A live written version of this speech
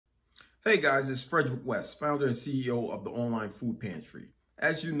Hey guys, it's Frederick West, founder and CEO of the online food pantry.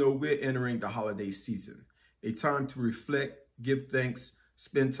 As you know, we're entering the holiday season, a time to reflect, give thanks,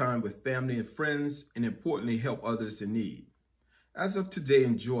 spend time with family and friends, and importantly, help others in need. As of today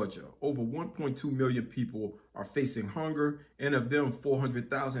in Georgia, over 1.2 million people are facing hunger, and of them,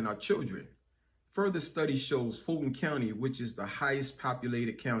 400,000 are children. Further study shows Fulton County, which is the highest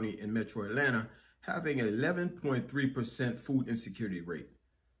populated county in metro Atlanta, having an 11.3% food insecurity rate,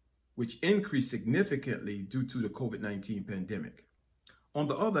 which increased significantly due to the COVID-19 pandemic. On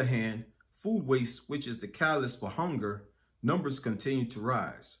the other hand, food waste, which is the catalyst for hunger, numbers continue to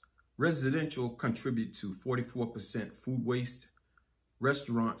rise. Residential contribute to 44% food waste,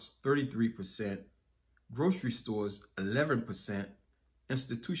 restaurants 33%, grocery stores 11%,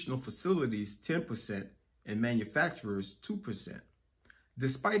 institutional facilities 10%, and manufacturers 2%.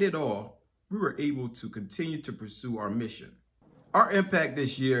 Despite it all, we were able to continue to pursue our mission. Our impact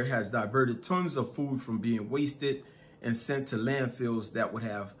this year has diverted tons of food from being wasted and sent to landfills that would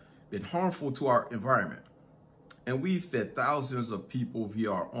have been harmful to our environment. And we've fed thousands of people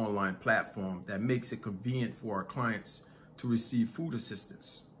via our online platform that makes it convenient for our clients to receive food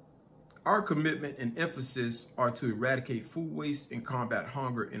assistance. Our commitment and emphasis are to eradicate food waste and combat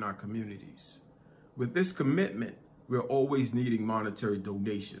hunger in our communities. With this commitment, we're always needing monetary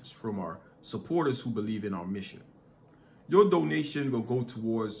donations from our supporters who believe in our mission. Your donation will go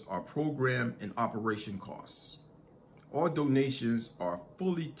towards our program and operation costs. All donations are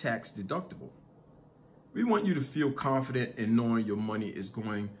fully tax deductible. We want you to feel confident in knowing your money is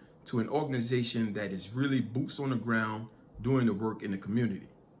going to an organization that is really boots on the ground doing the work in the community.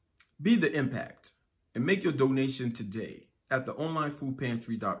 Be the impact and make your donation today at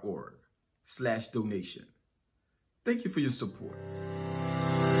theonlinefoodpantry.org/donation. Thank you for your support.